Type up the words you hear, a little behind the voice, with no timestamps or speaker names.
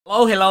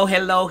Oh, hello.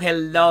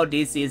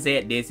 This is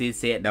it.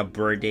 The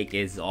verdict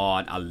is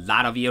on. A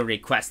lot of you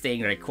request.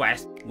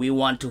 We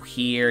want to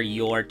hear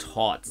your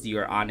thoughts,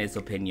 your honest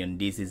opinion.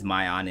 This is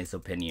my honest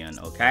opinion,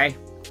 okay?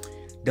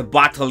 The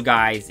battle,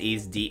 guys,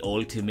 is the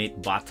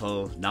ultimate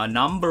battle. Now,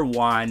 number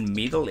one,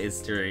 Middle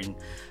Eastern.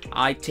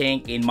 I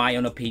think, in my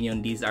own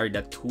opinion, these are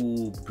the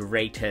two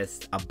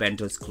greatest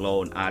Abentos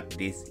clone at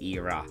this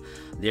era.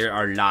 There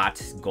are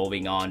lots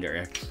going on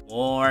there.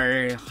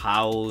 Or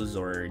house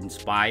or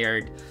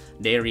inspired.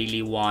 They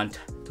really want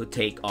to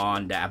take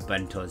on the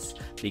Abentos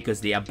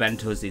because the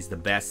Abentos is the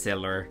best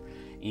seller.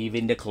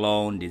 Even the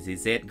clone, this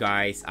is it,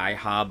 guys. I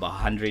have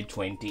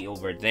 120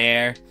 over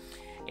there.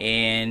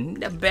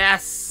 And the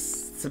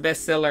best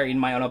seller in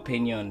my own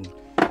opinion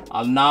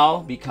now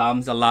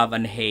becomes a love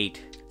and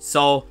hate.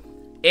 So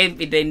if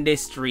the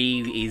industry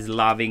is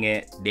loving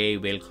it, they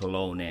will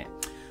clone it.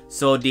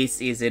 So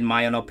this is, in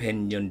my own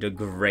opinion, the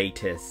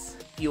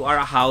greatest. If you are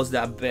a house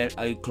that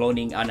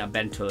cloning an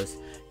Abentos,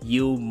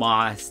 you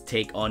must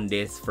take on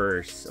this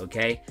first,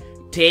 okay?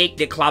 Take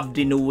the Club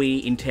de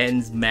Nuit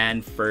Intense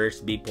Man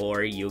first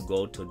before you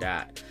go to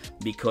that,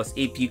 because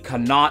if you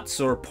cannot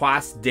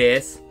surpass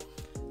this,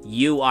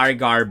 you are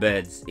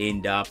garbage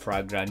in the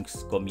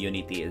fragrance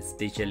community,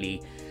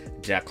 especially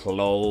the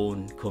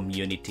clone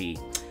community.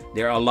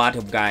 There are a lot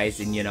of guys,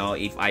 and you know,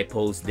 if I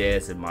post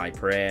this and my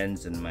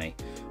friends and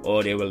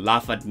they will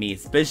laugh at me,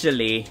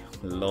 especially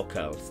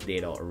locals. They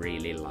don't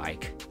really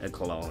like a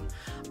clone.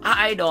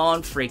 I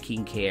don't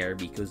freaking care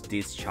because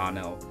this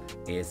channel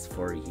is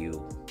for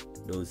you,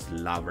 those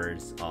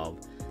lovers of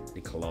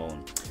the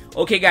clone.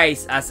 Okay,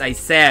 guys, as I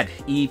said,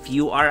 if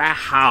you are a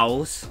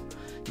house,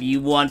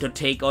 you want to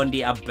take on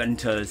the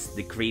Abentos,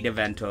 the creative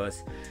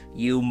Abentos,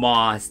 you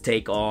must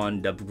take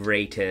on the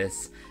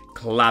greatest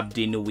Club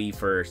de Nuit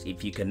first.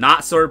 If you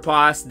cannot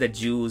surpass the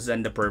juice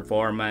and the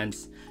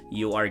performance,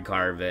 you are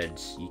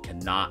garbage. You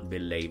cannot be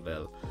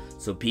labeled.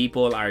 So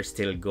people are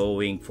still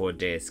going for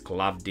this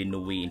Club de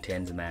Nuit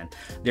Intense Man.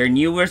 Their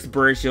newest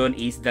version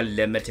is the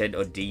limited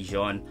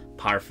edition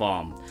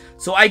Parfum.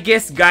 So I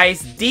guess,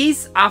 guys,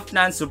 this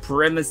Afnan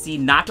Supremacy,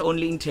 not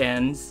only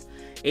intense,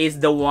 is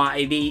the one.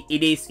 It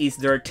is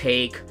their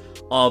take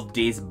of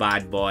this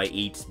bad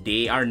boy.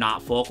 They are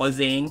not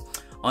focusing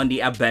on the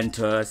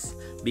Abentos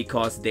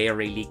because they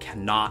really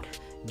cannot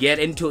get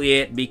into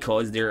it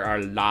because there are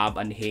love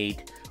and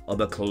hate of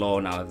a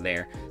clone out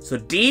there. So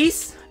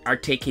these are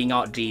taking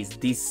out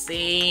the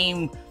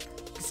same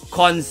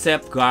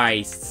concept,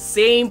 guys.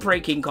 Same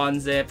freaking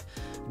concept.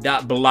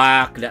 That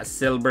black, that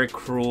silver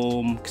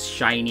chrome,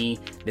 shiny,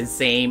 the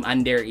same.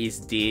 And there is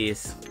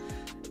this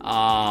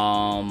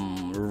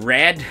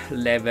red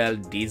level.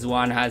 This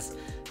one has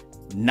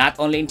not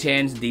only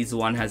intense, this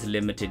one has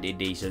limited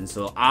edition.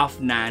 So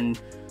Afnan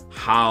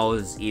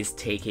house is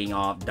taking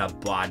off the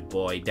bad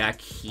boy, the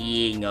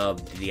king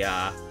of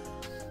the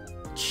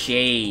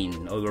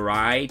chain. All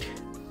right,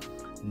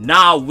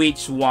 now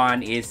which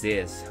one is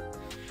this?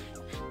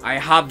 I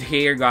have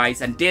here,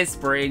 guys, and this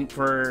for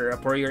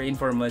your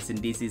information,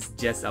 this is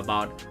just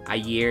about a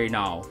year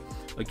now.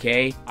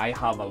 Okay, I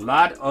have a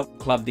lot of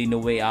Club de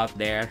Nuit out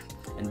there,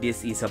 and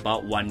this is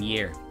about 1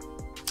 year.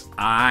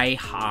 I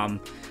am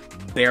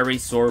very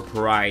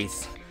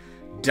surprised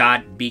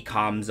that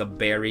becomes a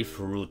very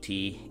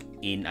fruity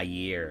in a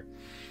year.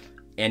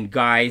 And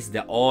guys,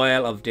 the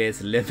oil of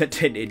this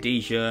limited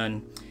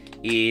edition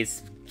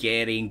is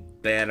getting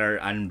better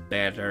and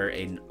better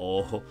in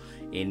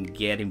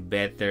getting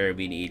better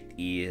when it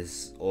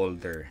is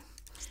older.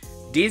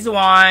 This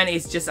one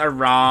is just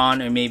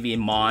around or maybe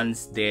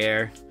months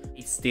there.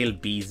 It's still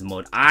beast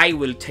mode. I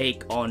will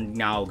take on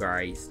now,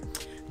 guys,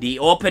 the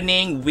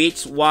opening.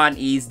 Which one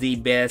is the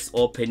best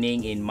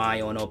opening in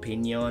my own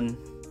opinion?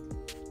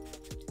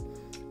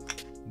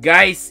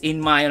 Guys,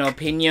 in my own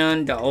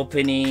opinion, the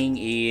opening,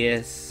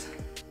 guys,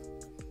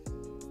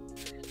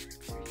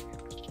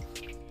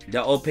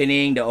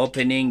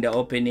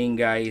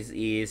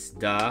 is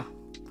the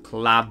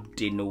Club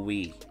de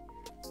Nuit.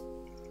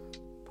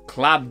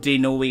 Club de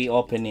Nuit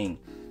opening.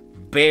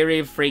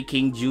 Very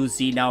freaking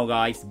juicy now,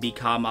 guys.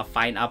 Become a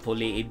fine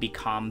apple. It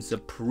becomes a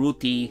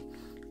fruity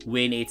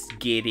when it's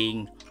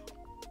getting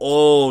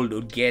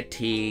old.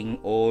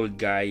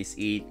 Guys.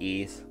 It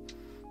is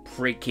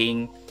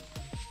freaking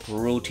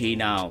fruity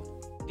now.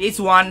 This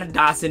one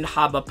doesn't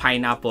have a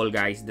pineapple,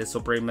 guys. The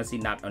Supremacy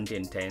not on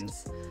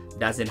intense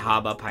doesn't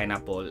have a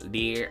pineapple.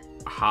 They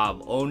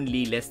have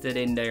only listed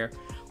in their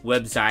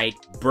website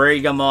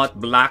bergamot,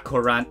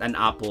 blackcurrant, and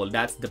apple.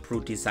 That's the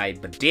fruity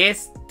side, but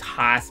this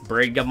has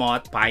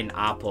bergamot,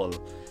 pineapple,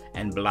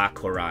 and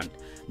blackcurrant.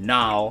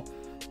 Now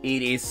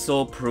it is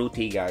so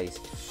fruity, guys,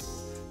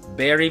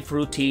 very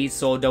fruity.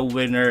 So the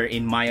winner,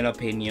 in my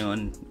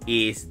opinion,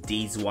 is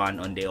this one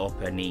on the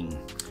opening.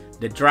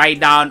 The dry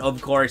down,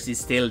 of course, is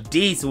still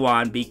this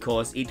one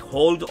because it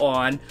hold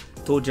on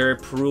to their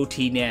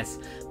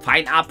fruitiness.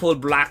 Pineapple,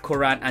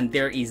 blackcurrant, and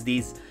there is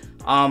this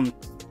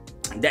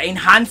the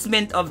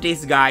enhancement of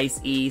this,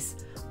 guys, is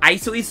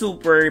Iso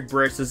Super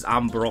versus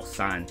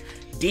Ambroxan.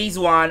 This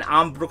one,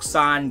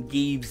 Ambroxan,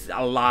 gives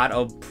a lot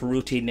of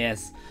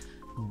fruitiness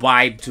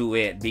vibe to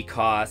it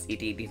because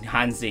it is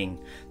enhancing.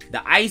 The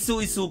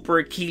ISO is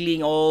super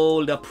killing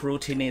all the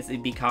fruitiness.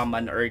 It become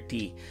an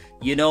earthy.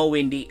 You know,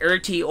 when the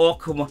earthy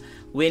oak,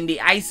 when the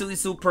ISO is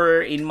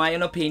super, in my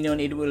own opinion,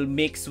 it will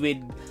mix with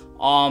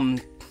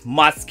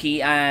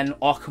musky and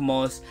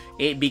oakmoss.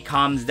 It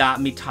becomes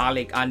that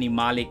metallic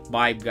animalic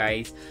vibe,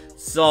 guys.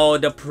 So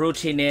the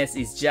fruitiness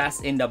is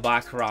just in the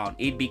background.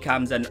 It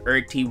becomes an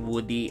earthy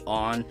woody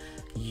on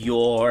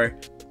your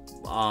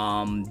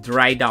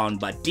dry down.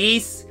 But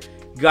this,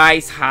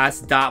 guys,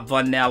 has that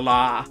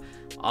vanilla,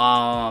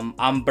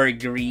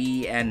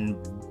 ambergris and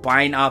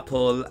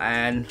pineapple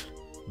and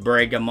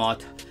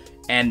bergamot,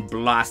 and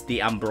plus the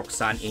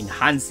Ambroxan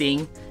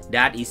enhancing.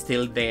 That is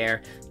still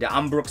there. The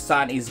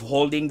Ambroxan is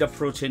holding the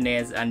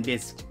fruitiness and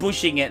this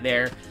pushing it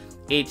there.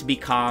 It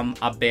become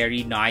a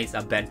very nice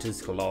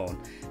Abentus cologne.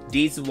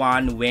 This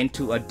one went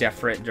to a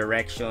different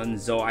direction,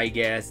 so I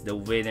guess the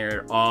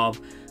winner of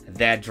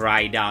the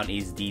dry down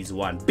is this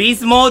one.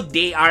 Beast mode,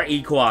 they are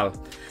equal.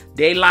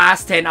 They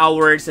last 10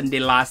 hours and they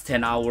last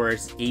 10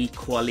 hours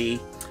equally.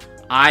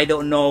 I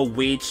don't know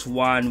which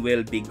one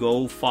will be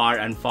go far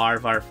and far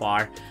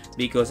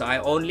because I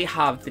only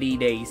have 3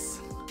 days.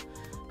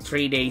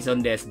 3 days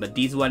on this, but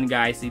this one,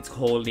 guys, it's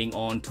holding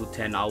on to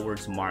 10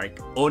 hours mark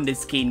on the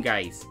skin,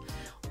 guys.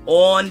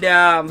 On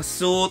the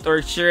suit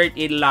or shirt,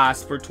 it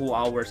lasts for 2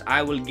 hours.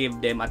 I will give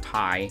them a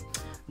tie.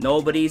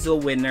 Nobody's a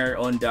winner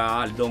on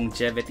the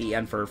longevity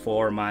and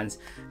performance.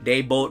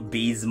 They both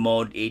beast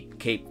mode. It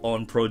kept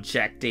on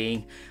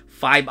projecting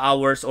 5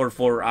 hours or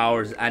 4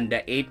 hours, and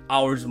the 8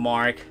 hours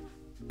mark,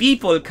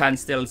 people can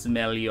still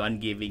smell you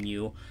and giving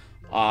you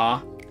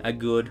a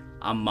good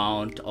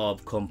amount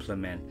of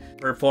compliment.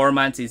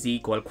 Performance is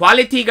equal.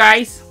 Quality,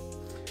 guys,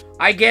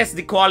 I guess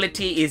the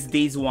quality is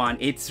this one.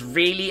 It's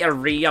really a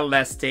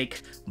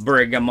realistic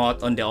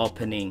bergamot on the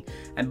opening,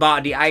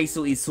 but the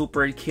ISO is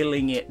super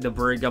killing it, the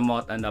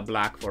bergamot and the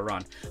black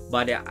forron.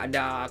 But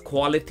the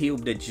quality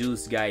of the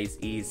juice, guys,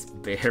 is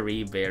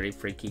very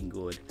freaking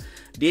good.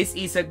 This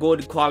is a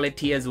good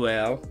quality as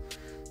well,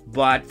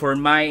 but for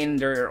my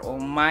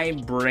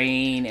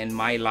brain and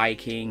my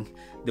liking,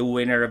 the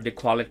winner of the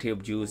quality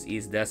of juice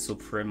is the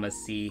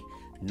Supremacy,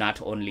 not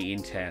only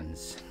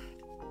intense.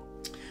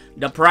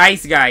 The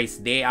price, guys,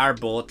 they are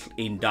both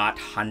in that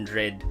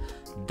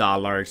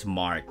 $100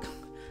 mark.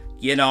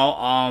 You know,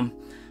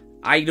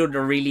 I don't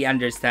really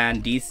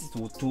understand. This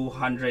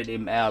 200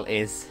 ml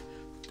is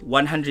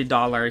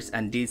 $100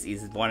 and this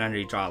is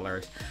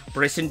 $100.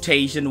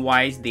 Presentation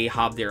wise, they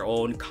have their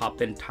own cup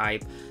and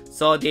type,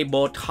 so they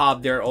both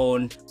have their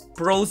own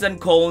pros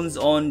and cons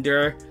on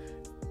their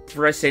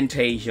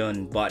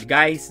presentation. But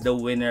guys, the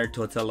winner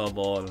total of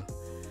all,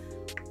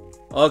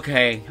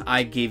 okay,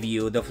 I give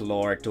you the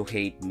floor to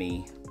hate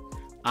me.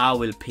 I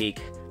will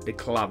pick the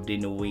Club de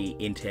Nuit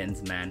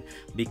Intense, man,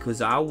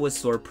 because I was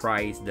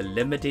surprised the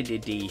limited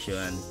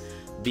edition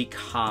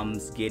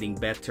becomes getting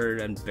better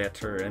and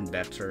better and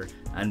better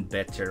and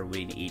better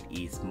when it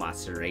is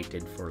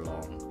macerated for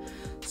long.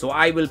 So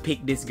I will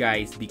pick this,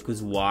 guys,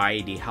 because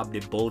why? They have the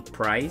both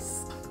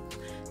price,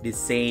 the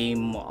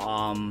same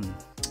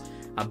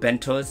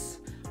Abentos,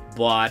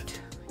 but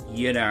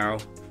you know,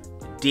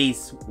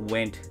 this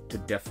went to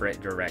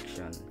different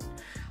direction.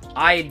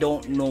 I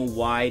don't know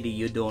why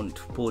you don't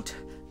put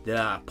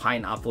the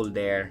pineapple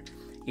there.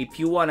 If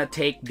you want to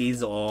take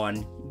this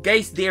on,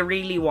 guys, they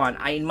really want,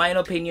 in my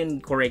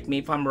opinion, correct me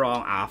if I'm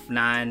wrong,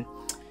 Afnan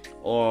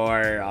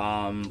or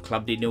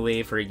Club de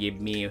Nuit, forgive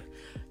me,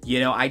 you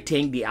know, I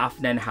think the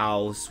Afnan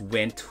house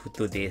went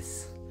to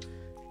this,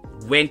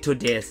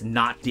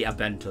 not the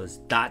Abentos.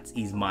 That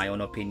is my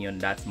own opinion,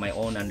 that's my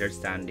own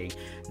understanding.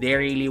 They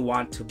really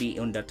want to be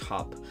on the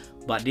top,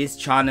 but this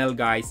channel,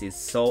 guys, is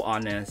so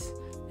honest.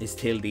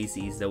 Still, this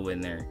is the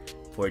winner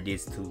for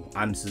these two.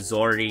 I'm so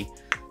sorry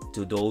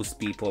to those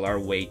people are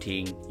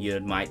waiting. You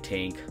might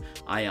think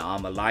I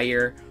am a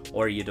liar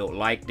or you don't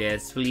like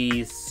this.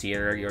 Please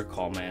share your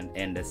comment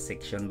in the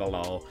section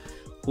below.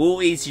 Who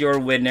is your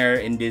winner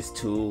in these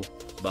two?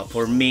 But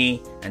for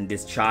me and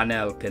this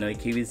channel, Pinoy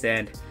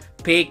Kiwisent,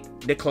 pick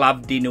the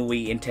Club de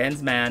Nuit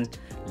Intense, man,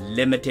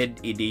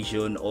 limited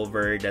edition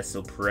over the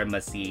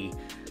Supremacy.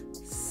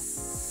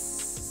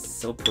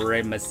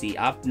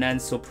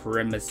 Afnan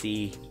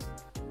Supremacy,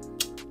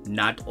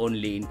 not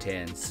only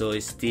intense. So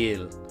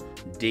still,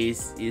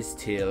 this is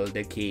still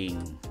the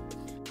king.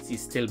 This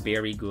is still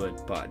very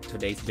good, but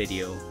today's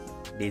video,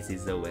 this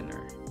is the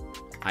winner.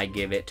 I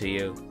give it to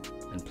you,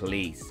 and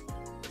please,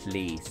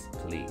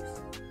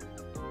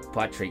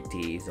 Patrick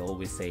T is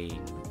always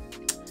saying,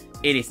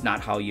 it is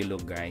not how you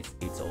look, guys,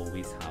 it's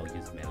always how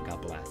you smell.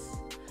 God bless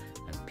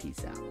and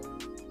peace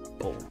out.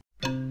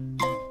 Boom.